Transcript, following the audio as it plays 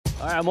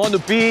All right, I'm on the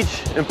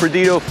beach in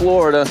Perdido,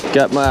 Florida.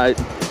 Got my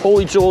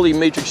holy jolly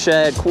matrix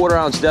shad, 1/4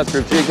 ounce depth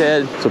grip jig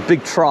head. It's a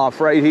big trough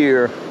right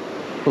here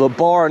with a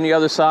bar on the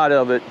other side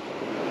of it.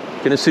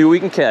 Gonna see what we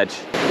can catch.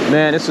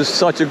 Man, this is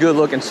such a good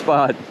looking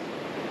spot.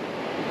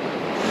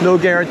 No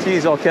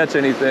guarantees I'll catch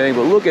anything,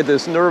 but look at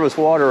this nervous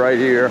water right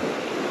here.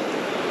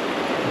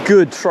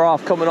 Good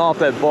trough coming off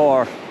that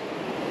bar.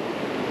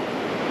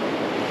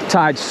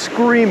 Tide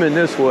screaming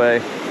this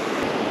way.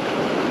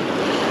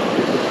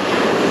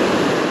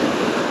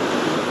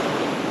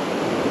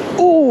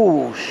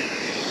 Oh,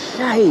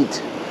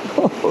 shite.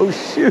 Oh,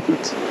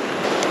 shoot.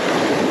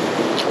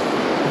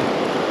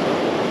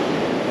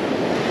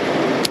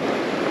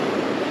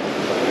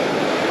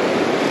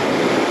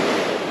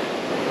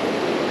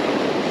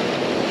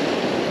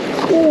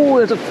 Oh,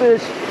 there's a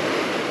fish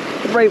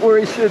right where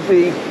he should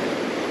be.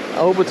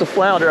 I hope it's a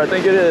flounder. I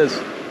think it is.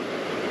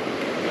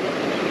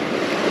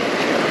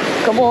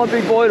 Come on,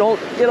 big boy. Don't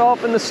get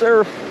off in the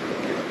surf.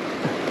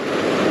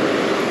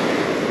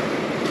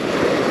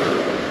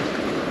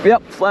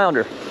 Yep,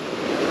 flounder.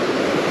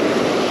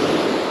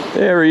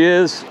 There he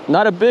is.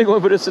 Not a big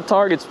one, but it's a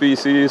target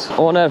species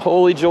on that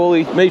holy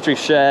jolly matrix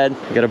shad.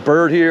 I got a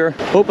bird here,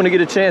 hoping to get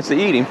a chance to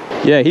eat him.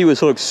 Yeah, he was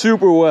hooked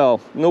super well.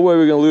 No way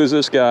we're gonna lose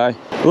this guy.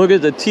 Look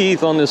at the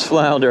teeth on this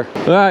flounder.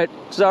 All right,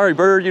 sorry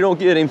bird, you don't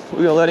get him.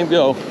 We're gonna let him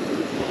go.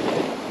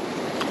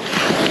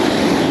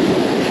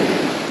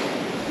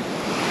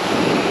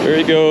 There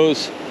he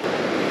goes.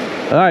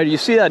 All right, you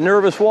see that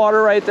nervous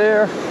water right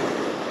there?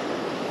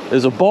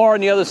 There's a bar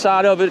on the other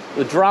side of it,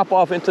 the drop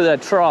off into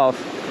that trough.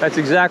 That's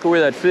exactly where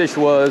that fish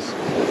was,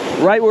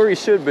 right where he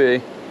should be.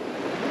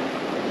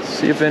 Let's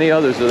see if any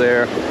others are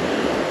there.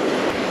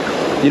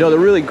 You know, the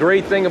really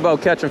great thing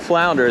about catching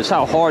flounder is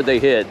how hard they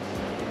hit.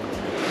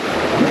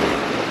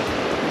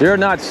 They're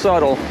not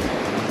subtle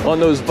on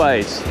those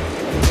bites.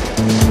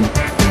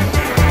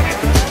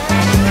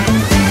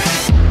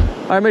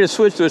 I made a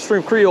switch to a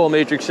shrimp creole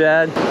matrix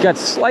shad. Got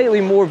slightly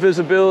more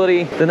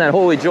visibility than that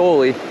holy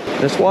jolly.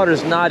 This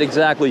water's not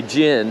exactly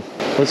gin.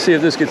 Let's see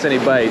if this gets any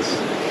bites.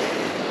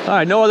 All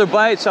right, no other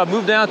bites. I'll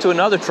move down to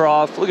another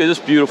trough. Look at this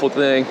beautiful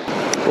thing.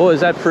 Boy,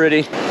 is that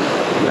pretty.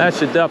 That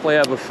should definitely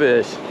have a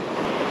fish.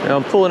 Now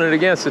I'm pulling it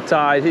against the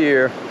tide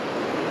here.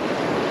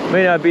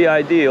 May not be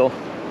ideal.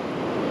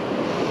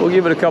 We'll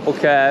give it a couple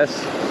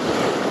casts.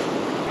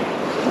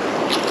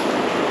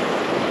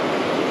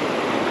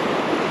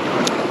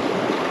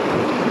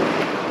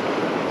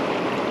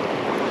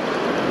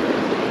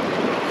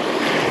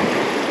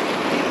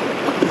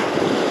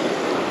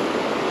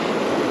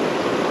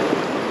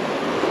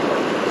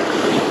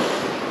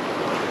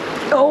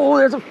 Oh,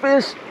 there's a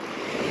fish.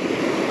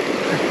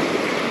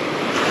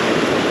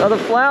 Another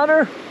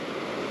flounder.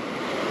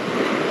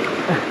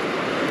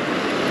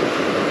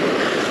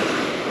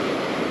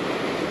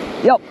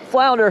 Yep,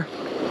 flounder.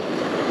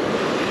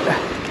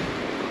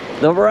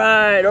 All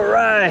right, all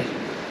right.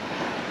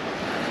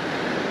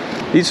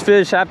 These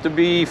fish have to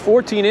be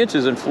 14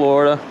 inches in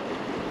Florida.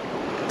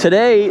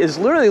 Today is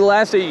literally the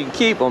last day you can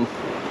keep them.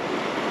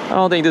 I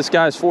don't think this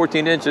guy's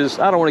 14 inches.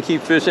 I don't want to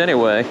keep fish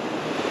anyway.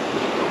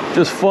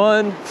 Just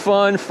fun,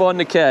 fun, fun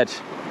to catch.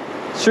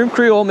 Shrimp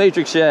creole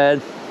matrix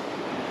shad.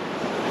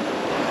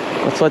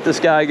 Let's let this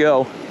guy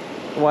go.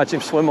 Watch him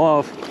swim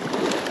off.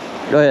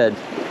 Go ahead.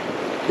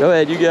 Go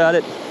ahead, you got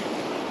it.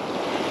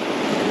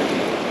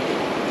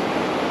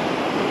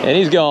 And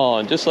he's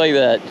gone, just like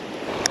that.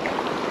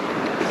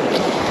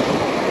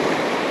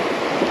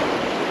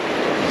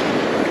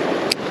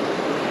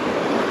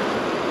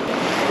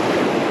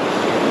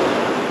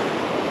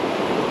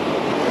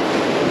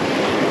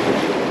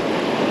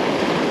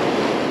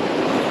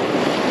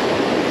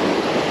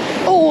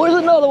 Oh,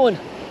 there's another one.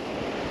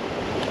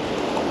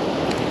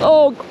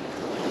 Oh,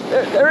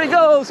 there he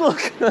goes, look.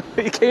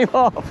 He came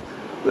off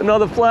with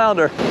another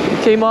flounder.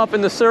 He came up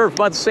in the surf,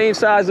 about the same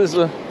size as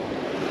the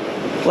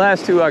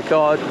last two I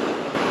caught.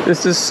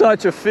 This is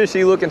such a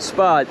fishy looking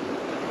spot.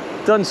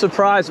 Doesn't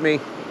surprise me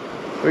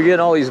we're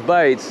getting all these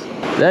bites.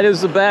 That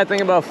is the bad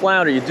thing about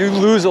flounder. You do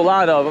lose a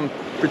lot of them,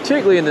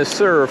 particularly in the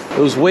surf.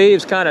 Those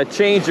waves kind of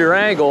change your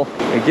angle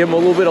and give them a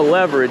little bit of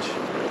leverage.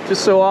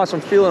 Just so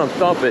awesome feeling them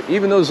thump it.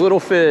 Even those little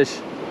fish,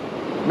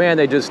 man,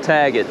 they just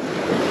tag it.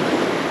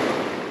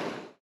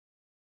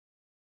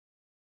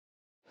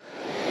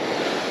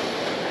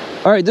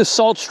 All right, this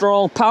Salt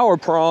Strong Power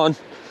Prawn,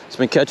 it's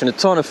been catching a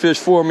ton of fish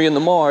for me in the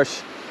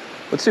marsh.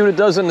 Let's see what it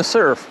does in the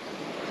surf.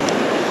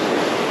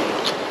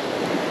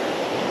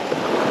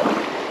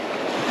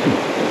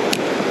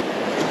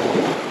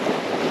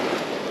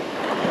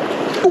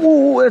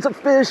 Ooh, there's a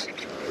fish.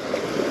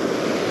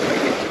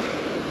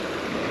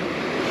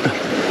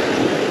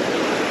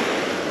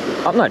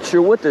 I'm not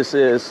sure what this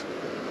is.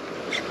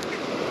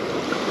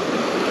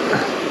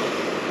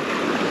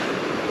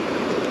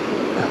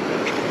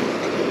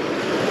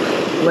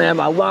 Man,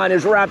 my line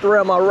is wrapped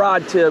around my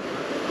rod tip.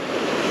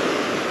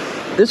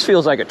 This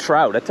feels like a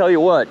trout. I tell you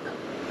what,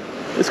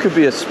 this could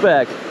be a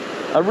speck.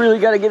 I really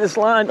got to get this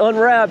line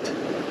unwrapped.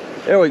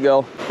 There we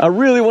go. I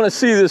really want to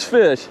see this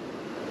fish.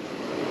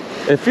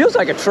 It feels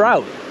like a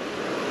trout.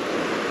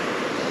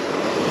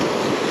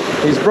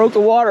 He's broke the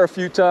water a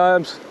few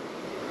times.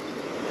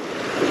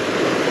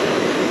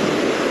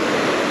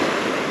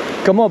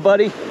 Come on,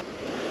 buddy.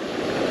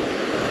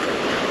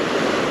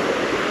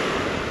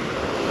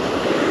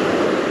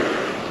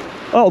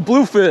 Oh,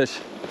 bluefish.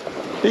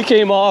 He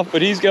came off,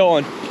 but he's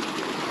going.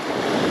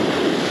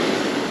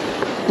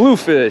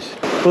 Bluefish.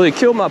 Well, he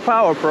killed my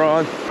power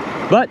prawn,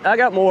 but I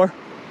got more.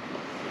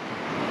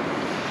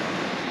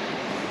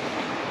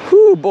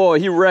 Whew, boy,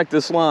 he wrecked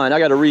this line. I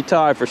got to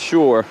retie for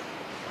sure.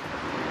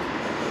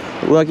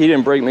 Lucky he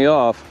didn't break me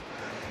off.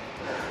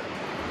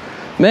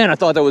 Man, I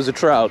thought that was a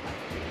trout.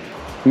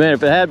 Man,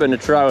 if it had been a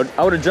trout,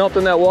 I would have jumped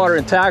in that water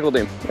and tackled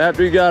him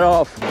after he got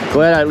off.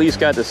 Glad I at least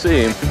got to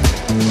see him.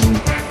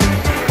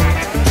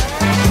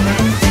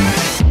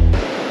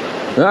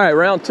 All right,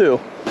 round two.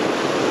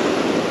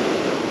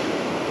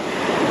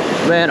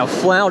 Man, a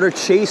flounder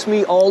chased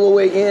me all the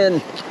way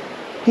in.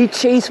 He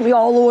chased me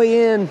all the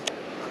way in.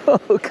 Oh,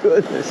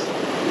 goodness.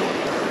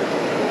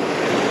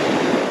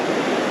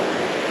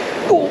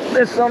 Oh,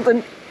 there's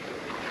something.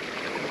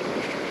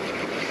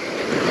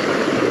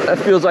 That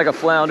feels like a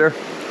flounder.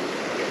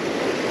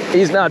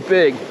 He's not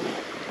big.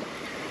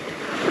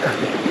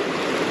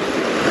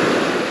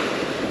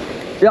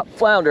 Yep,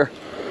 flounder.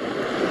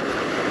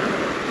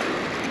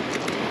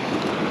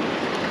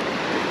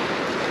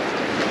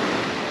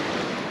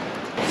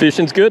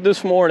 Fishing's good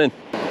this morning.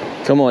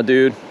 Come on,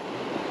 dude.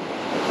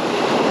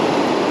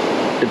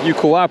 If you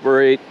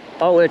cooperate,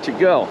 I'll let you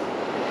go.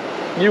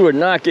 You are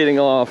not getting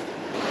off.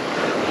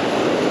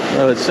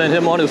 Let's send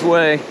him on his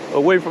way,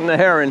 away from the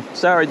heron.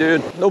 Sorry,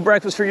 dude. No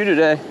breakfast for you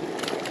today.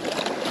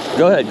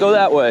 Go ahead, go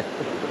that way.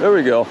 There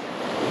we go.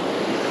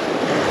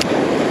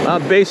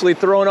 I'm basically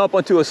throwing up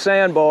onto a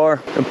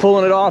sandbar and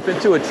pulling it off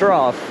into a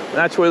trough.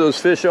 That's where those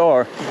fish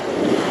are.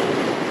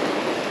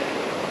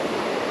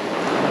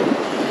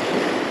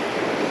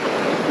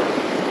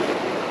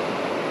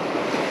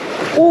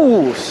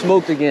 Ooh,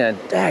 smoked again.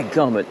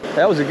 Dadgummit.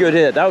 That was a good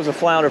hit. That was a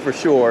flounder for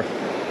sure.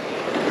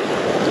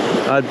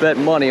 I'd bet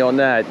money on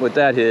that with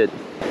that hit.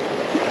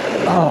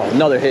 Oh,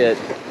 another hit.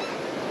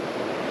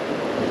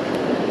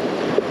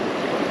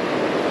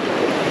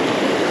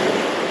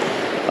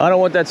 I don't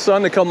want that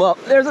sun to come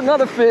up. There's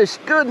another fish.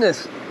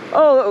 Goodness.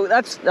 Oh,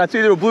 that's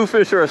either a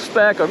bluefish or a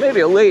speck, or maybe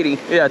a lady.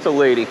 Yeah, it's a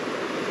lady.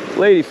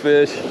 Lady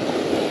fish.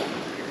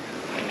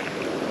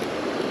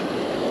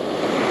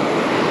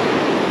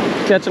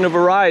 Catching a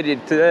variety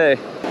today.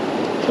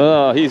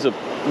 Oh, he's a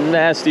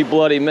nasty,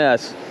 bloody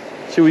mess.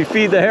 Should we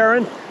feed the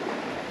heron?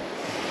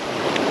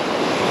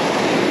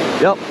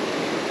 Yep.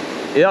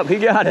 Yep, he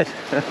got it.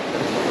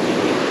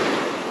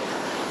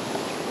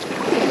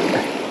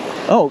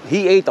 Oh,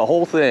 he ate the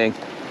whole thing.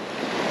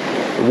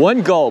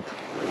 One gulp.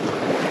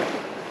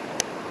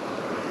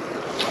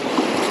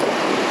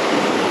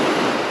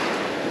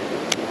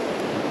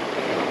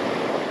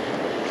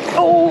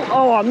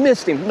 Oh, I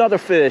missed him. Another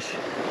fish.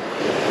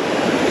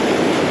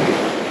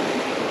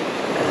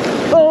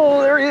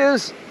 Oh, there he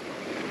is.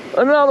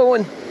 Another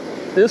one.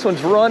 This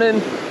one's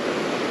running.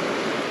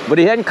 But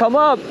he hadn't come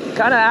up.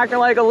 Kind of acting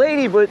like a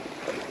lady, but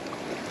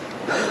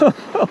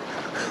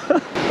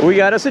we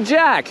got us a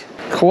jack.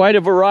 Quite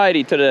a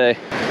variety today.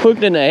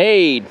 Hooked in the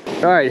hay.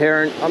 All right,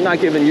 heron, I'm not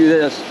giving you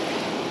this.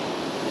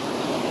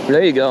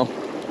 There you go.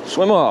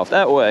 Swim off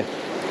that way.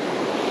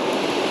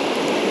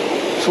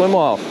 Swim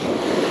off.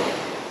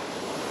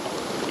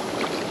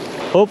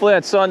 Hopefully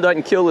that sun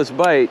doesn't kill this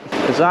bite.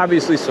 There's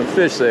obviously some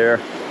fish there.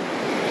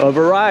 A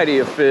variety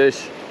of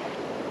fish.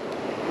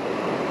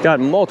 Got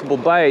multiple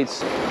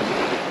bites.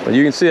 But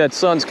you can see that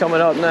sun's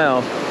coming up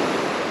now.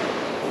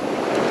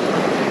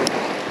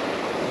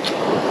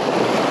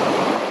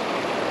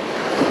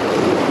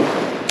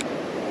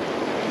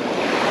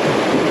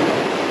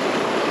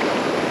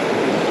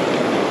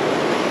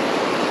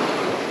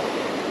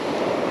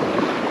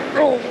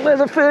 Oh,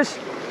 there's a fish.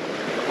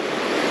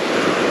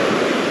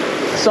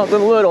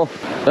 Something little.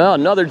 Oh,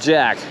 another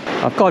jack.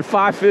 I've caught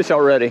 5 fish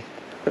already.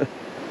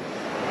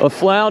 A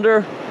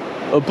flounder,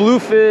 a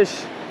bluefish,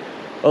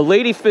 a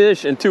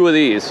ladyfish, and 2 of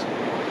these.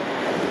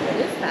 What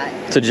is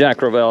that? It's a Jack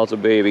Crevalle, it's a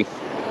baby. Oh,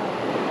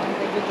 are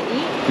they good to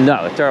eat?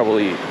 No, they're terrible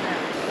to eat.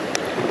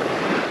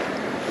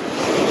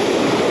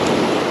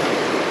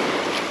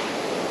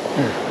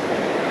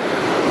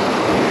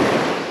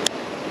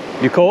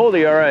 You cold? Are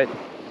you all right?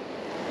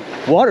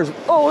 Water's,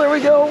 oh, there we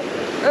go.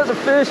 There's a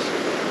fish.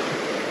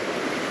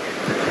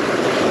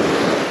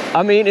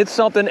 I mean, it's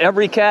something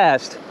every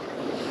cast.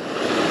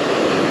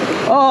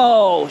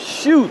 Oh,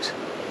 shoot.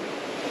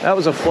 That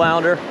was a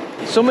flounder.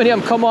 So many of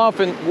them come off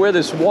and where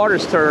this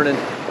water's turning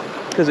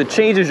because it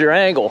changes your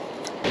angle.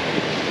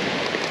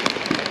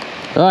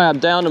 All right, I'm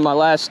down to my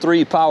last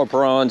 3 power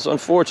prawns,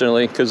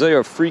 unfortunately, because they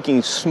are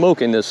freaking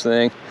smoking this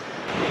thing.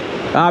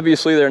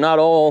 Obviously, they're not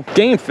all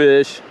game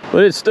fish,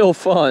 but it's still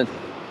fun.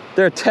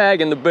 They're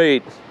tagging the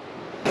bait.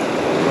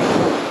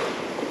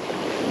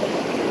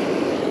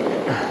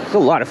 There's a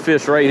lot of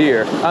fish right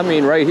here. I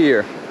mean, right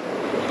here.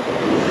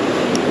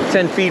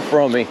 10 feet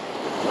from me.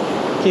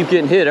 Keep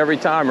getting hit every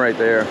time right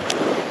there.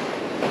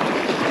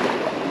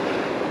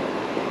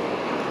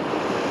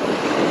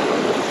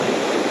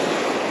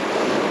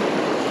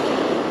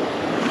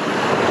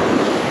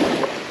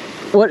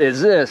 What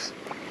is this?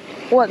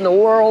 What in the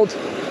world?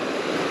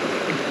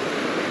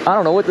 I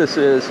don't know what this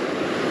is.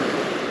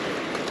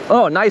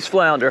 Oh, nice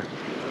flounder.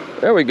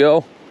 There we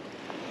go.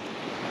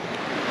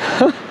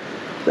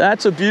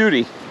 That's a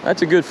beauty.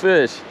 That's a good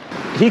fish.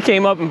 He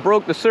came up and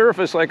broke the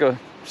surface like a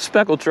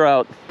speckled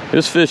trout.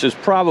 This fish is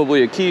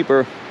probably a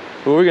keeper,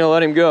 but we're gonna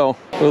let him go.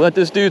 We'll let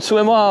this dude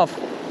swim off.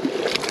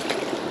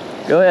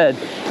 Go ahead.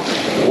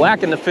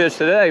 Whacking the fish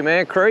today,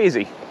 man,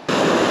 crazy.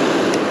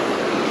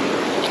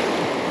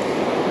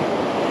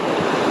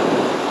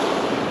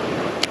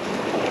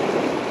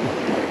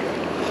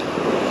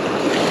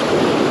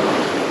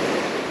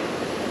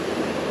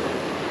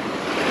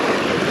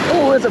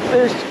 Oh, there's a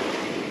fish.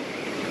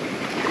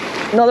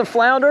 Another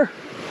flounder.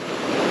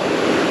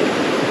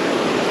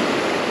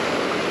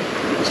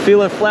 It's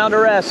feeling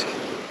flounder-esque.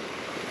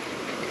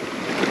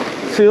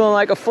 Feeling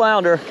like a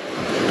flounder.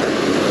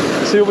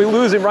 See if we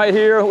lose him right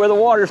here where the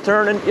water's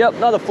turning. Yep,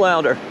 another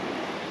flounder.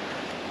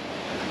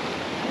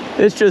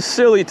 It's just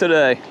silly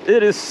today.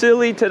 It is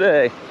silly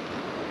today.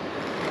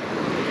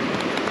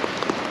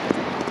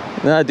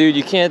 Nah, dude,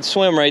 you can't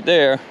swim right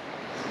there.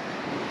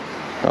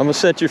 I'm gonna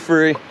set you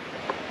free.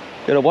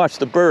 Gotta watch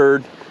the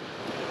bird.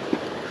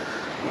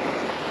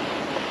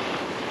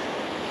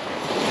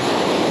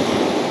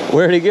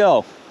 Where'd he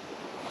go?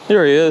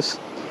 Here he is.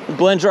 He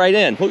blends right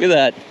in. Look at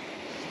that.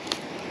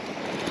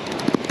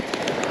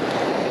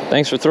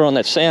 Thanks for throwing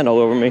that sand all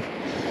over me.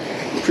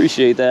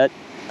 Appreciate that.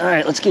 All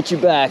right, let's get you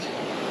back.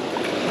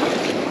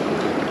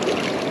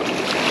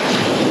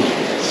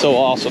 So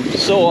awesome,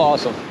 so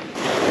awesome.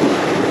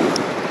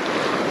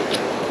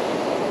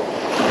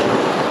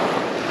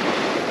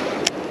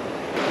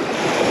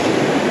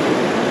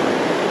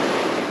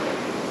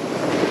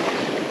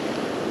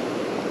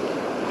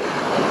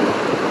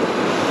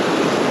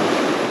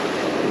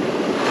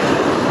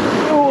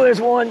 Oh, there's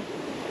one.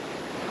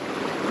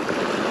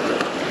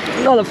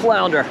 Another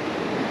flounder.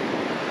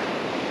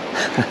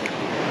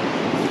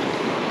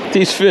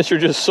 These fish are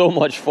just so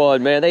much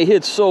fun, man. They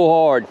hit so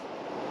hard.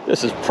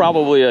 This is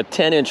probably a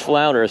 10-inch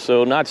flounder,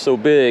 so not so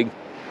big.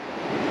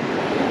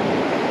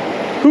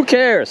 Who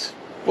cares?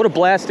 What a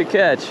blast to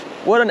catch.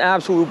 What an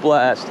absolute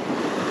blast.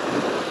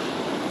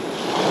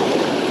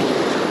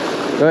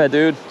 Go ahead,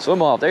 dude.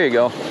 Swim off. There you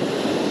go.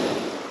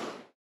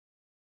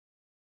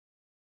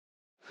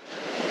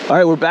 All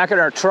right, we're back at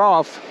our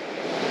trough.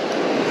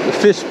 The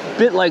fish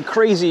bit like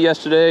crazy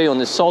yesterday on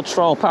the Salt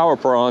Strong Power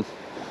Prawn.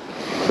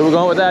 So we're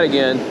going with that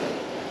again.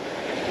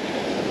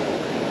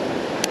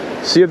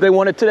 See if they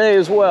want it today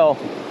as well.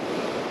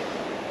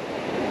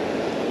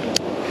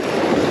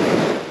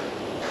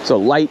 It's a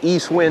light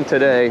east wind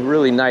today.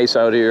 Really nice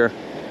out here.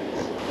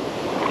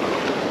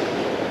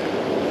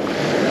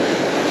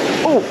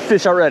 Oh,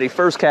 fish already.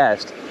 First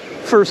cast.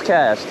 First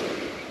cast.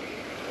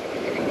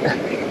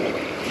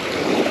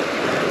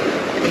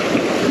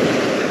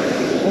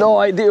 No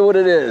idea what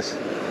it is.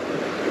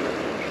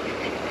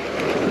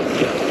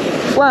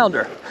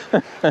 Flounder.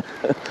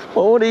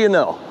 Well, what do you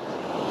know?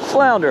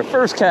 Flounder,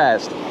 first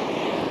cast.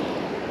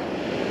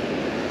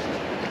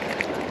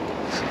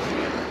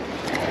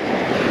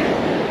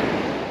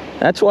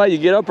 That's why you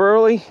get up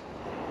early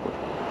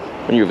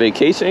when you're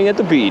vacationing at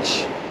the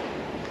beach.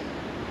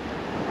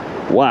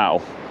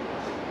 Wow,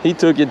 he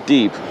took it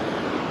deep.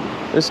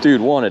 This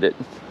dude wanted it.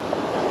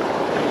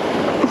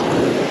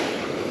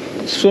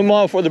 Swim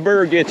off before the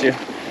bird gets you.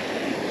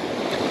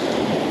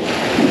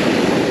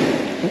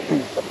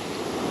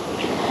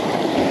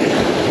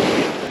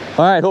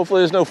 All right,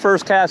 hopefully there's no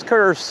first cast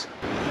curse.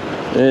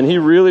 And he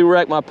really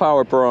wrecked my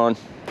power prawn.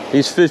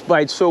 These fish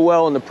bite so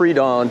well in the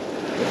pre-dawn.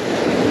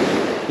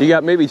 You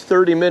got maybe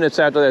 30 minutes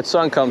after that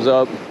sun comes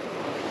up.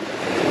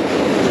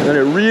 And then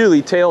it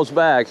really tails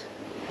back.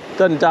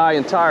 Doesn't die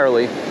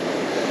entirely.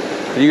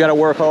 But you gotta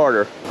work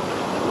harder.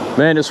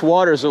 Man, this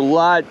water is a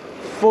lot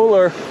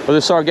fuller of the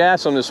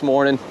sargassum this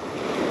morning.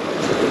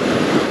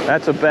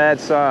 That's a bad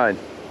sign.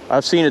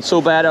 I've seen it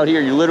so bad out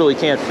here, you literally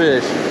can't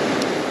fish.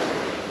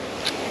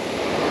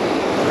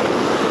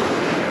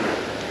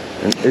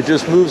 And it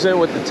just moves in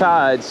with the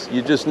tides.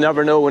 You just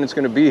never know when it's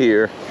gonna be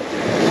here.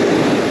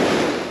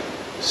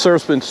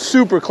 Surf's been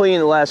super clean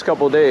the last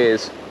couple of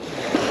days.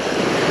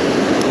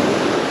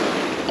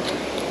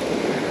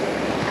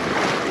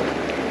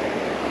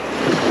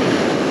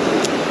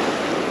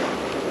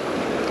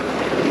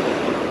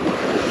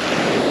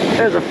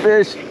 There's a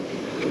fish.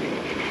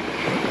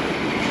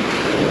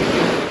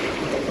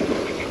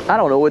 I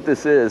don't know what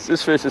this is.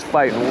 This fish is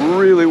fighting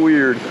really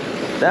weird.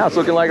 Now it's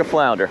looking like a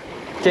flounder.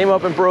 Came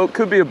up and broke,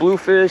 could be a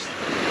bluefish.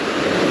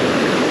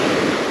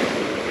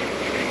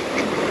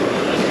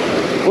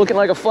 Looking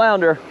like a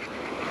flounder.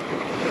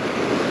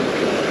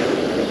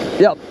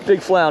 Yep,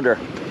 big flounder.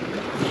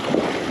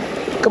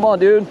 Come on,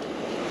 dude.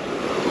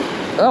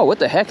 Oh, what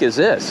the heck is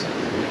this?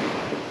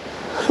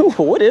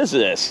 What is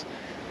this?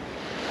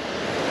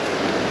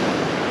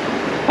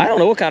 I don't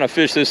know what kind of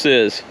fish this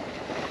is.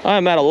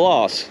 I'm at a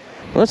loss.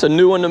 Well, that's a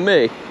new one to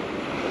me.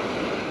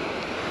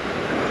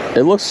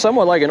 It looks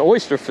somewhat like an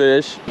oyster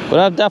fish, but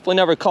I've definitely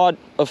never caught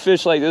a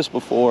fish like this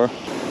before.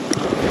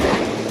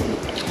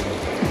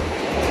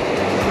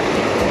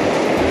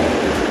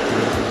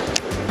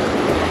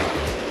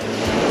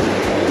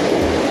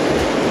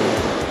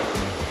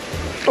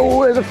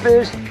 Oh, there's a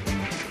fish.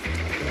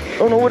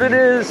 Don't know what it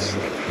is.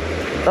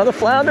 Another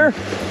flounder?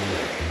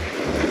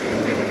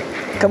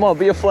 Come on,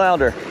 be a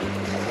flounder.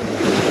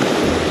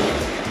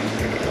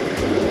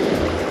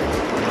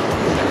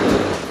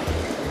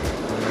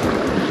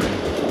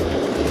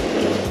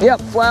 Yep,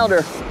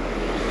 flounder.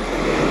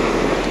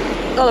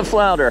 Another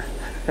flounder.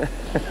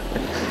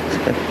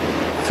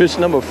 Fish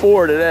number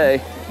 4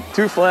 today.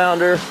 2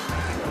 flounder,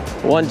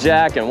 1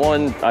 jack, and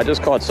 1, I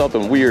just caught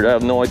something weird. I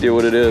have no idea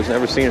what it is.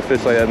 Never seen a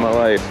fish like that in my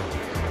life.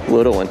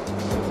 Little one.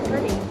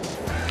 Pretty.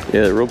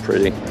 Yeah, they're real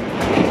pretty.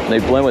 And they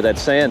blend with that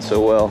sand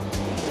so well.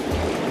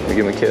 Let me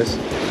give him a kiss.